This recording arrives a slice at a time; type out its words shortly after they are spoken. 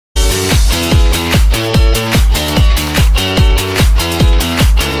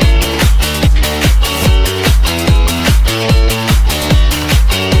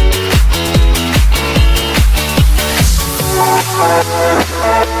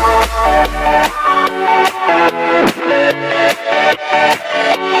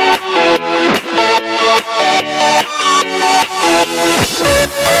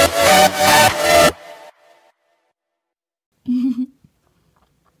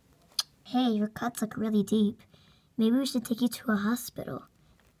Hey, your cuts look really deep. Maybe we should take you to a hospital.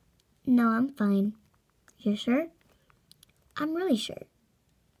 No, I'm fine. You're sure? I'm really sure.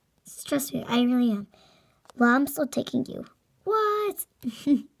 Trust me, I really am. Well, I'm still taking you. What?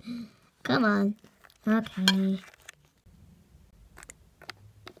 Come on. Okay.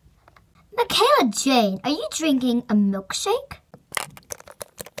 Michaela Jane, are you drinking a milkshake?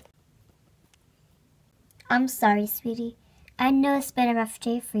 I'm sorry, sweetie. I know it's been a rough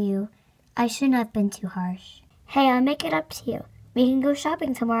day for you. I shouldn't have been too harsh. Hey, I'll make it up to you. We can go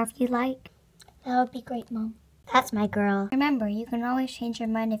shopping tomorrow if you like. That would be great, Mom. That's my girl. Remember, you can always change your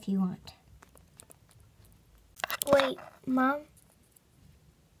mind if you want. Wait, Mom?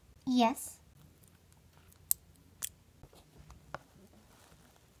 Yes?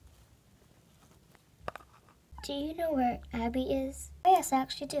 Do you know where Abby is? Oh, yes, I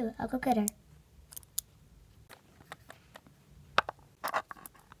actually do. I'll go get her.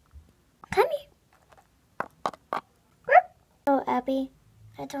 Come here. Oh, Abby,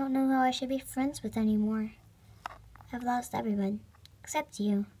 I don't know who I should be friends with anymore. I've lost everyone, except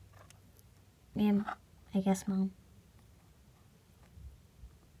you. Ma'am, I guess, Mom.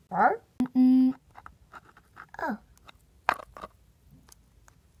 What? Oh.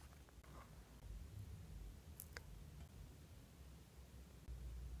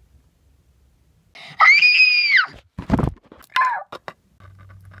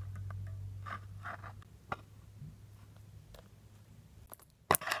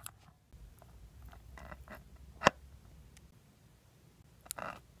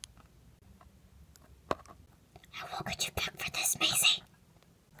 I will get you back for this, Maisie.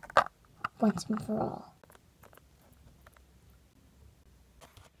 Once and for all.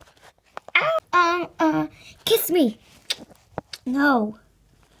 Kiss me. No.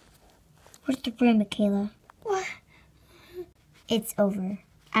 Where's the room, Michaela? What? It's over.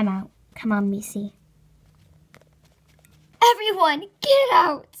 I'm out. Come on, Maisie. Everyone, get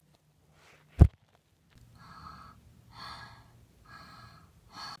out!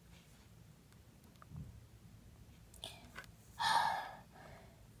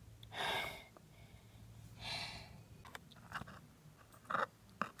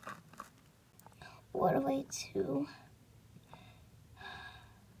 What do I do?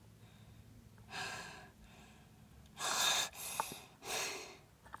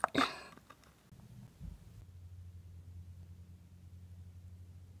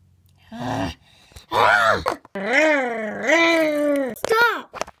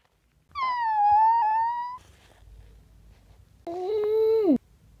 Stop!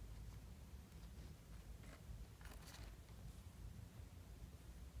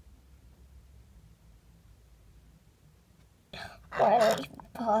 Why do I even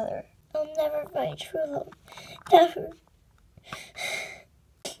bother? I'll never find true love. Never.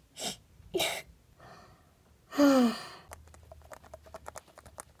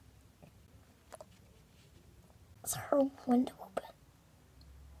 Is her window open?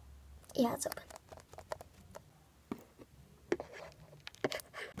 Yeah, it's open.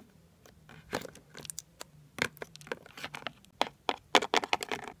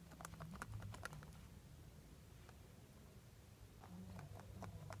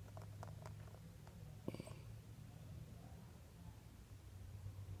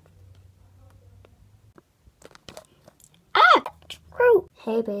 Ah! Drew!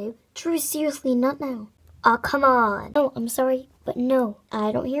 Hey, babe. Drew, seriously, not now. Oh, come on. No, I'm sorry, but no.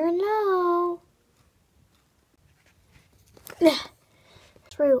 I don't hear a no.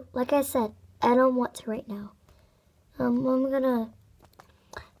 Drew, like I said, I don't want to right now.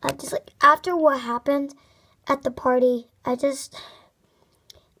 I just, like, after what happened at the party, I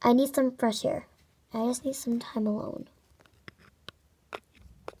need some fresh air. I just need some time alone.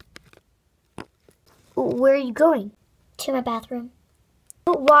 Where are you going? To my bathroom.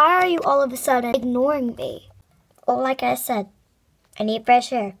 But why are you all of a sudden ignoring me? Well, like I said, I need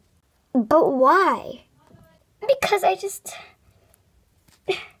fresh air. But why? Because I just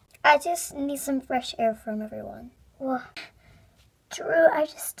need some fresh air from everyone. Well, Drew, I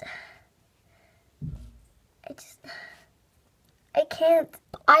can't.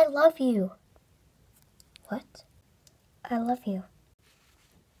 I love you. What? I love you.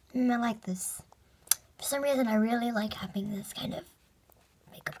 I like this. For some reason, I really like having this kind of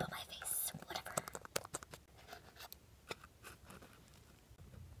makeup on my face. Whatever.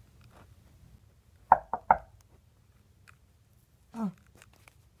 Oh.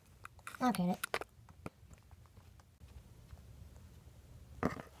 I'll get it.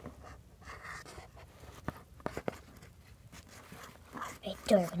 My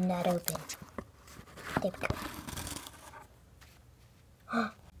door would not open. There we go.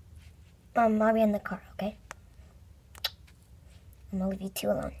 I'll be in the car, okay? I'm gonna leave you two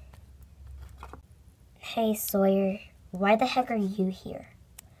alone. Hey, Sawyer, why the heck are you here?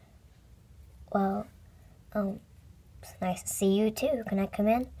 Well, it's nice to see you too. Can I come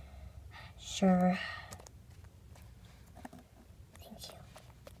in? Sure. Thank you.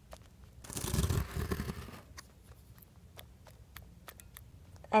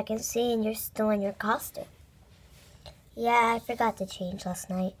 I can see you're still in your costume. Yeah, I forgot to change last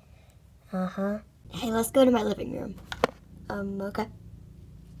night. Uh-huh. Hey, let's go to my living room. Okay.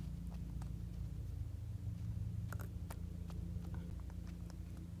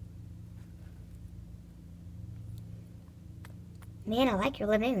 Man, I like your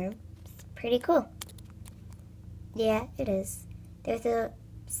living room. It's pretty cool. Yeah, it is. There's a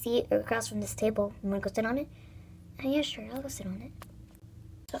seat across from this table. You want to go sit on it? Yeah, sure. I'll go sit on it.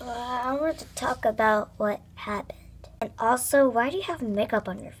 So, I wanted to talk about what happened. And also, why do you have makeup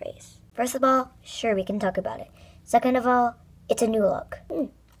on your face? First of all, sure, we can talk about it. Second of all, it's a new look.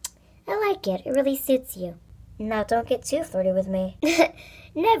 I like it. It really suits you. Now, don't get too flirty with me.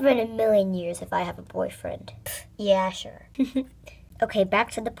 Never in a million years if I have a boyfriend. Yeah, sure. Okay,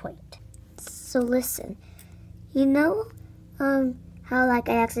 back to the point. So listen, you know, how like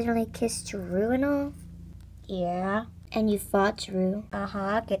I accidentally kissed Drew and all? Yeah. And you fought Drew?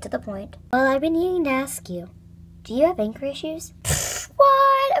 Uh-huh, get to the point. Well, I've been needing to ask you, do you have anger issues?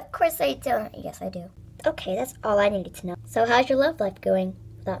 What? Of course I don't. Yes, I do. Okay, that's all I needed to know. So how's your love life going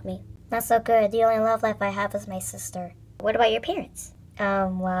without me? Not so good. The only love life I have is my sister. What about your parents?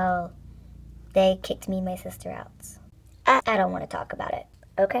 Well, they kicked me and my sister out. I don't want to talk about it,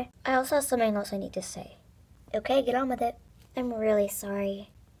 okay? I also have something else I need to say. Okay, get on with it. I'm really sorry.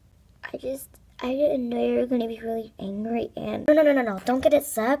 I didn't know you were going to be really angry and... No, don't get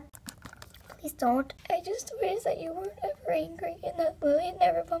upset. Please don't. I just wish that you weren't ever angry and that Lily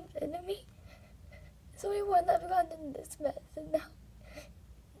never bumped into me. So we wouldn't have gotten into this mess. And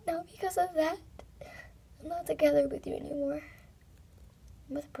now because of that, I'm not together with you anymore.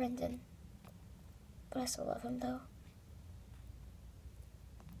 I'm with Brendan. But I still love him though.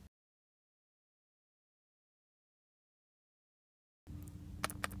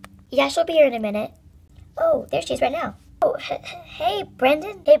 Yeah, she'll be here in a minute. Oh, there she is right now. Oh, hey,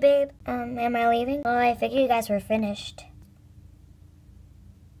 Brendan. Hey, babe. Am I leaving? Oh, I figured you guys were finished.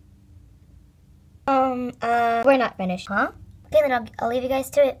 We're not finished. Huh? Okay, then I'll leave you guys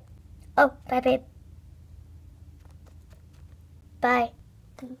to it. Oh, bye, babe. Bye.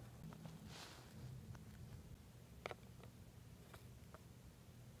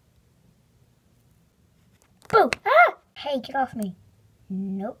 Boo! Ah! Hey, get off me.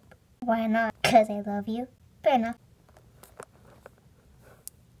 Nope. Why not? 'Cause I love you. Fair enough.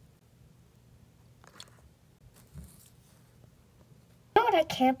 You know what I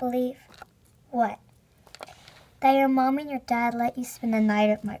can't believe? What? That your mom and your dad let you spend the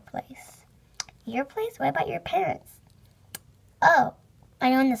night at my place. Your place? What about your parents? Oh,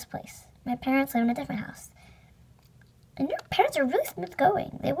 I own this place. My parents live in a different house. And your parents are really smooth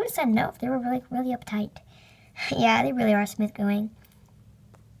going. They would have said no if they were really uptight. Yeah, they really are smooth going.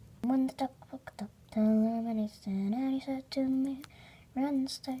 When the duck looked up the lemonade and he said to me, run,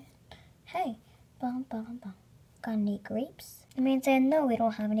 stay. Hey, bum, bum, bum. Got any grapes? The man said, no, we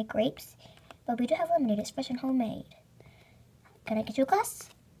don't have any grapes. But we do have lemonade. It's fresh and homemade. Can I get you a glass?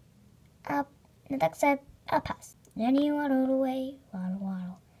 The duck said, I'll pass. Then he waddled away, waddle,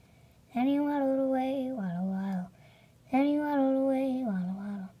 waddle. Then he waddled away, waddle, waddle. Then he waddled away, waddle,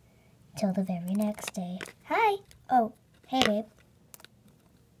 waddle. Till the very next day. Hi. Oh, hey, babe.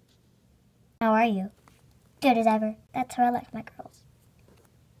 How are you? Good as ever. That's how I like my girls.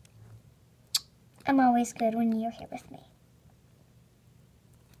 I'm always good when you're here with me.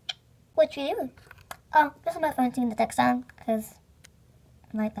 What you doing? Oh, this is my phone singing the text song, because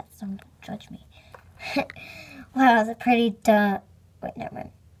I like that song. Don't judge me. Wow, that's a pretty dumb... Wait, never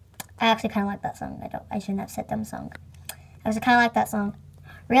mind. I actually kind of like that song. I shouldn't have said dumb song. I was kind of like that song.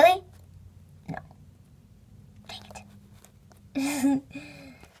 Really? No. Dang it.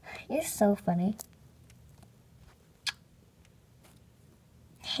 You're so funny.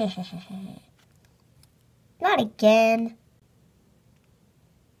 Not again.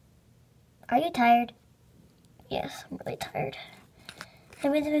 Are you tired? Yes, I'm really tired.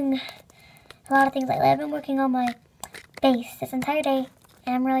 I've been doing a lot of things lately. I've been working on my bass this entire day,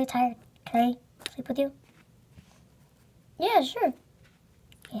 and I'm really tired. Can I sleep with you? Yeah, sure.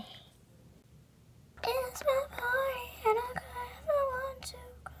 Yay. It's my party, and I want to go, I want to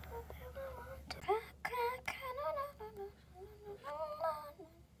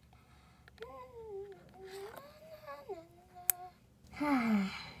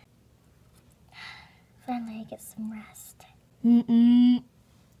finally get some rest.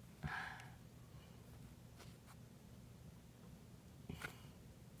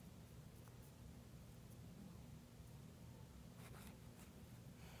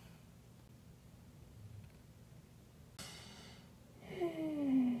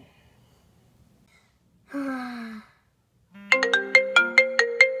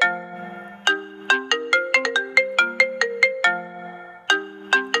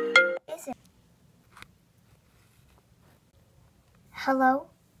 Is it? Hello?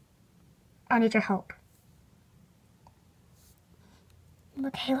 I need your help.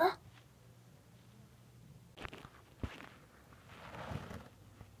 Michaela?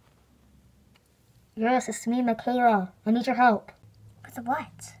 Yes, it's me, Michaela. I need your help. With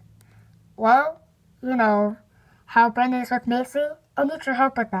what? Well, you know, how Brendan is with Macy. I need your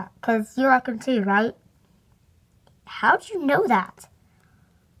help with that, because you like him too, right? How'd you know that?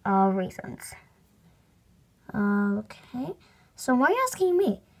 Reasons. Okay. So why are you asking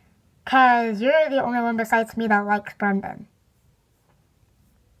me? Because you're the only one besides me that likes Brendan.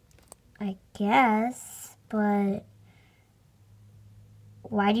 I guess, but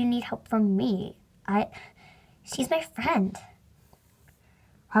why do you need help from me? She's my friend.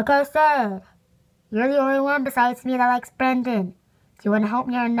 Like I said, you're the only one besides me that likes Brendan. Do you want to help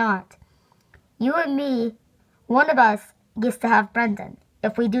me or not? You and me, one of us gets to have Brendan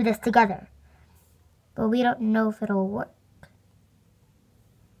if we do this together. But we don't know if it'll work.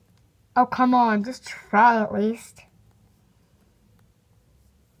 Oh, come on, just try at least.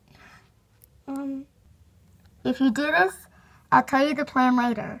 If you do this, I'll tell you the plan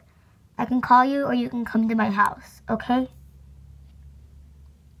later. I can call you or you can come to my house, okay?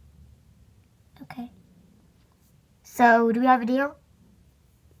 Okay. So, do we have a deal?